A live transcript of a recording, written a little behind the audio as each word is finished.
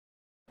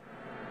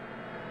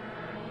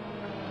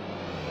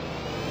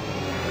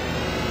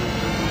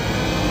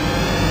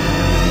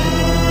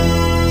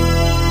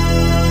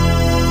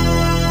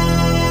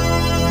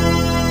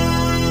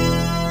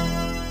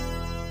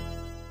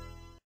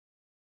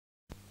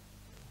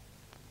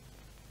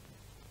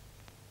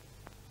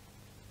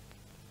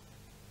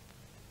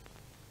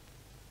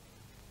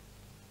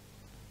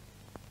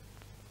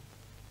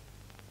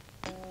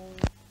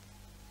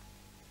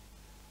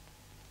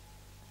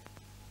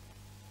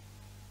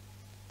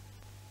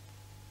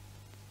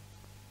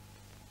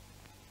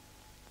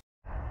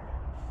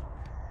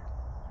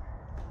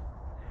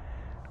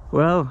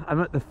Well, I'm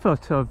at the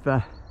foot of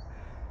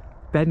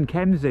Ben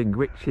Kemsing,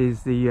 which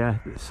is the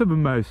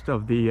southernmost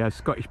of the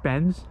Scottish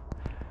Bens,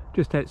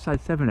 just outside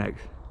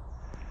Sevenoaks.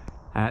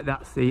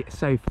 That's the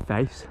south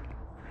face.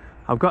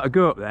 I've got to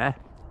go up there,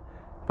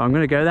 but I'm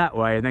going to go that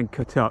way and then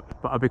cut up,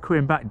 but I'll be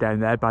coming back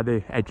down there by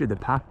the edge of the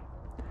path.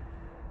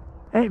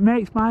 It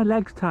makes my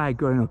legs tired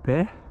going up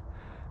here.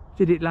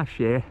 Did it last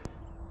year.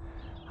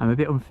 I'm a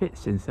bit unfit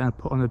since then. I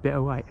put on a bit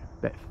of weight,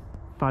 about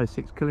 5 or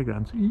 6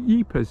 kilograms.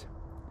 Yeepers.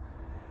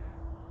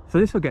 So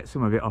this will get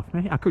some of it off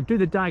me. I could do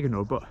the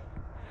diagonal, but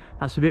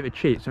that's a bit of a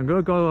cheat. So I'm going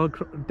to go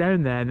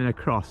down there and then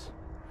across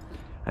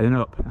and then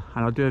up, and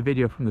I'll do a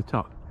video from the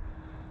top.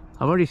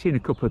 I've already seen a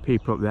couple of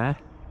people up there.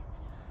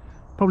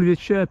 Probably the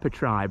Sherpa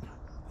tribe,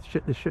 the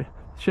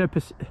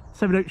Sherpas,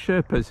 Sevenoaks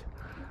Sherpas,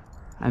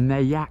 and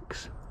their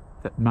yaks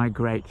that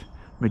migrate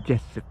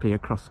majestically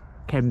across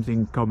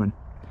Kemsing Common.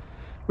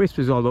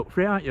 Whisper's all up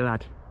for it, aren't you,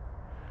 lad?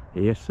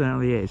 He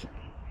certainly is.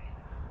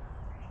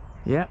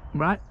 Yeah,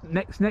 right,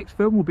 next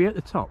film will be at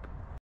the top.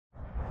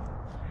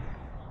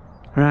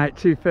 Right,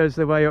 2/3 of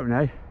the way up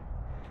now.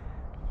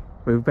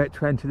 We're about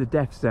to enter the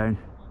deaf zone,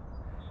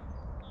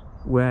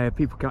 where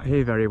people can't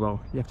hear very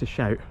well. You have to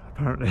shout,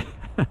 apparently.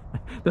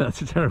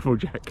 That's a terrible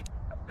joke.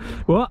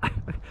 What?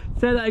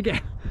 Say that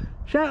again.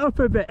 Shout up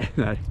a bit.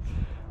 No.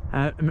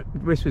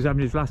 Whisper's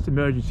having his last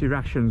emergency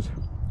rations.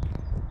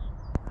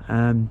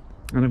 And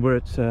we're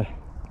at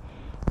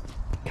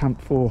Camp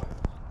 4.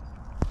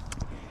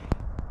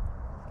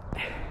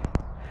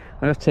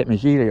 I have to take my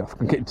gilet off,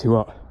 I'm getting too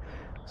hot.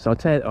 So I'll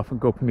take it off and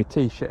go up in my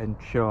t-shirt and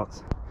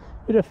shorts.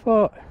 Who'd have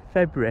thought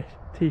February,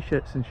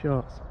 t-shirts and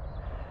shorts.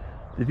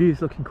 The view's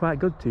looking quite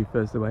good 2/3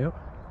 of the way up.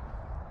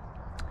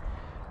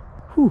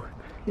 Whew,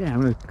 yeah,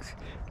 I'm going to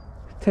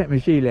take my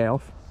gilet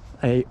off,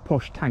 a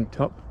posh tank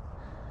top,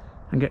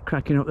 and get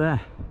cracking up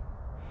there.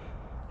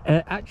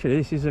 Actually,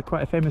 this is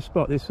quite a famous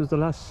spot. This is the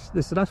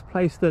last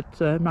place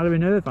that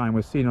Marilyn Irvine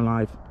was seen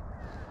alive.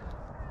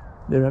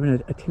 They're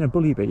having a tin of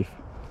bully beef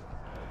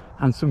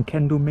and some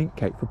Kendal mint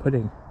cake for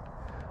pudding.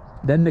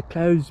 Then the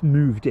clouds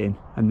moved in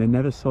and they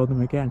never saw them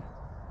again.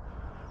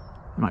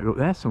 I might be up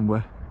there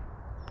somewhere.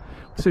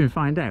 We'll soon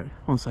find out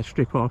once I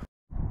strip off.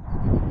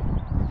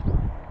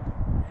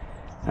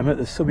 I'm at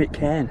the summit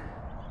cairn.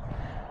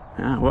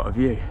 Ah, what a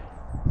view.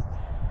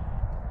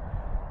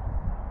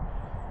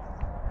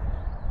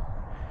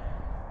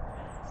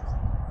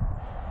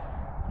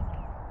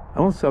 I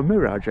once saw a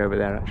mirage over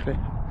there actually.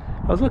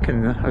 I was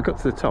looking, I got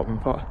to the top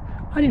and thought,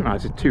 I didn't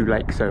realise there's 2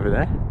 lakes over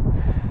there.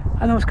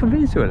 And I was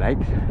convinced there were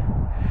lakes.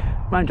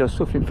 Mind you, I was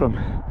suffering from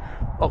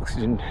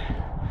oxygen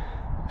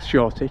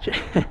shortage.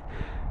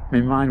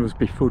 My mind was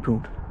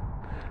befuddled.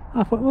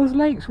 I thought, well, there's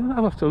lakes,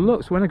 I'll have to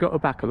look. So when I got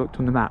back, I looked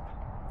on the map.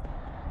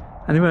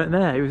 And they weren't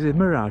there, it was a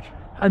mirage.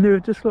 And they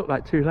just looked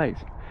like 2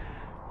 lakes.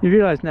 You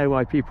realise now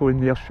why people in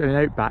the Australian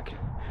outback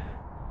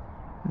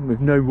with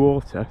no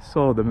water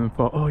saw them and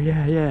thought, oh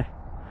yeah, yeah.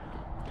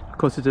 Of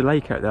course, there's a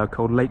lake out there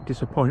called Lake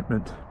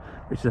Disappointment,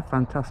 which is a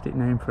fantastic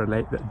name for a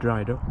lake that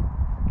dried up.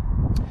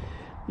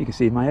 You can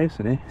see my house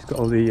in here. It's got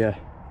all the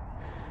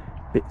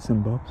bits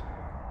and bobs.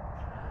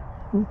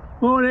 Ooh,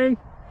 morning!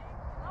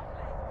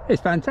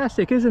 It's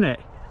fantastic, isn't it?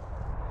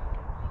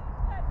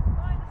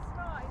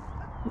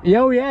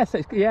 Oh yes,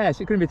 it's going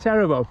to be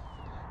terrible.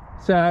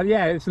 So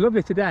yeah, it's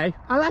lovely today.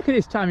 I like it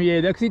this time of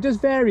year though, because it does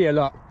vary a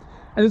lot.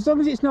 And as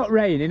long as it's not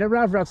raining, I'd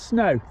rather have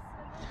snow.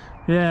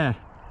 Yeah.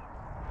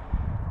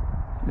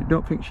 I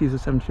don't think she's a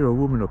 70-year-old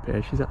woman up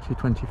here. She's actually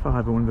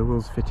 25 and one of the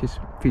world's fittest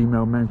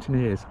female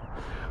mountaineers.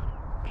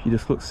 She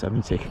just looks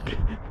 70.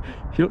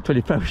 She looked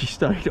 25 when she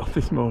started off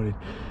this morning.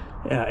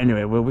 Yeah,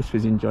 anyway, well,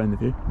 Whisper's enjoying the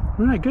view.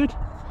 Right, good.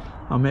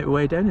 I'll make my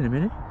way down in a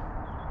minute.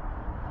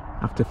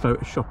 After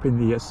photoshopping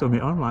the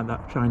summit on like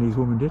that Chinese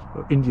woman did,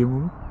 or Indian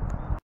woman.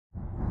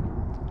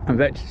 I'm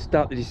about to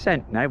start the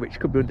descent now, which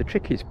could be the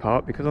trickiest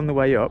part because on the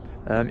way up,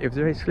 it was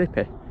very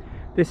slippy.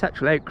 This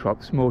actual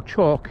outcrop's more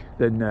chalk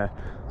than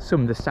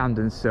some of the sand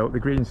and silt, the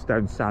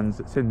greenstone sands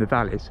that's in the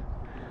valleys.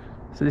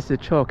 So this is a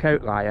chalk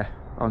outlier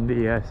on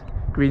the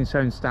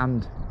greenstone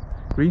sand,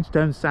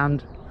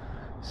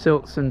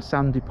 silts and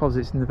sand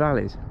deposits in the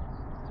valleys.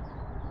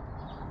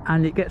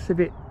 And it gets a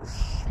bit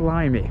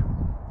slimy,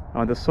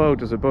 or the soil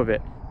does above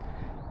it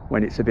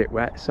when it's a bit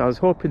wet. So I was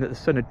hoping that the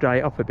sun would dry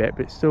it off a bit,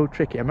 but it's still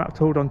tricky. I might have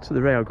to hold on to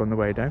the rail on the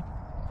way down.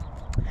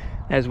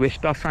 There's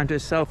Whisper. I was trying to do a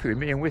selfie with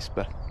me and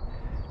Whisper.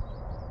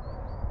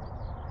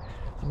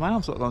 My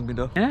arms look long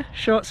enough. Yeah,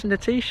 shorts and a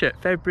t-shirt,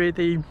 February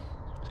the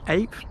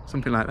 8th,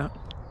 something like that.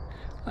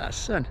 That's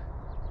sun.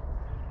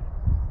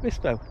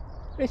 Whisper,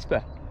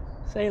 Whisper,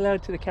 say hello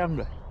to the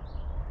camera.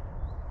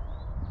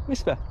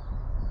 Whisper.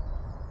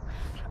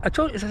 I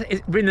told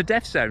you, we're in the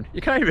deaf zone.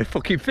 You can't hear a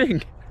fucking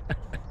thing.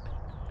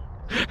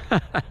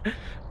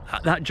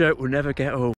 That joke will never get old.